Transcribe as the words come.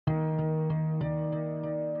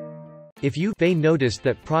If you may noticed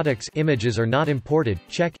that products images are not imported,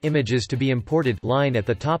 check Images to be imported line at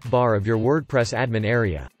the top bar of your WordPress admin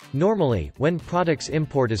area. Normally, when products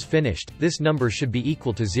import is finished, this number should be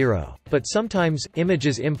equal to 0. But sometimes,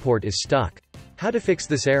 images import is stuck. How to fix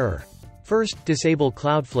this error? First, disable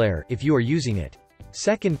Cloudflare if you are using it.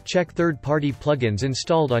 Second, check third-party plugins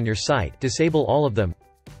installed on your site, disable all of them.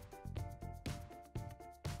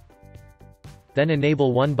 Then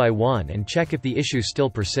enable one by one and check if the issue still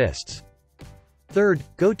persists. Third,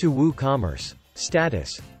 go to WooCommerce.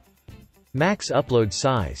 Status. Max upload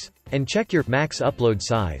size. And check your max upload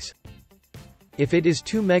size. If it is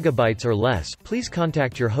 2 megabytes or less, please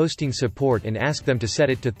contact your hosting support and ask them to set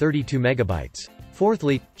it to 32 megabytes.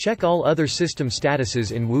 Fourthly, check all other system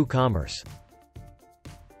statuses in WooCommerce.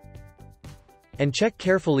 And check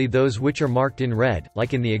carefully those which are marked in red,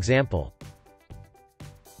 like in the example.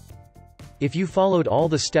 If you followed all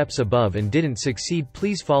the steps above and didn't succeed,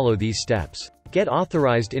 please follow these steps. Get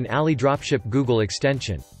authorized in AliDropship Google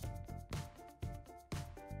extension.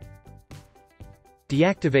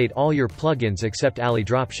 Deactivate all your plugins except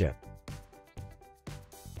AliDropship.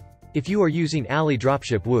 If you are using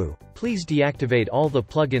AliDropship Woo, please deactivate all the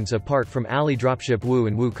plugins apart from AliDropship Woo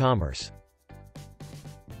and WooCommerce.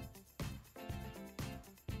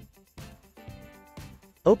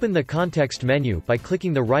 Open the context menu by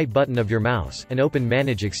clicking the right button of your mouse and open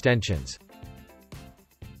Manage Extensions.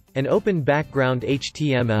 And open Background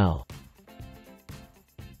HTML.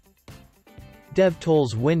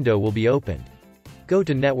 DevTools window will be opened. Go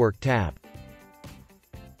to Network tab.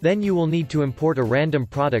 Then you will need to import a random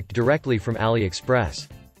product directly from AliExpress.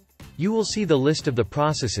 You will see the list of the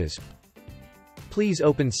processes. Please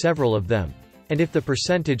open several of them. And if the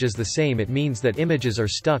percentage is the same, it means that images are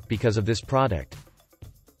stuck because of this product.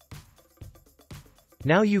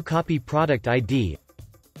 Now you copy product ID.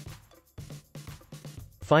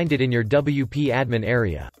 Find it in your WP admin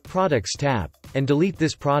area, Products tab, and delete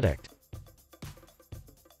this product.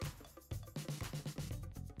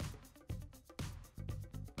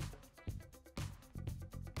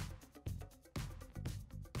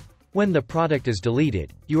 When the product is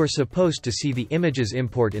deleted, you are supposed to see the images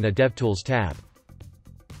import in a DevTools tab.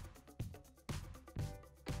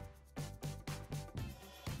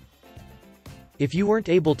 If you weren't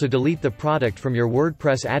able to delete the product from your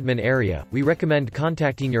WordPress admin area, we recommend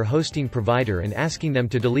contacting your hosting provider and asking them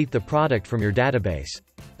to delete the product from your database.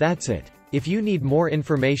 That's it. If you need more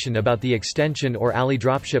information about the extension or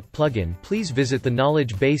AliDropship plugin, please visit the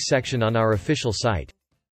knowledge base section on our official site.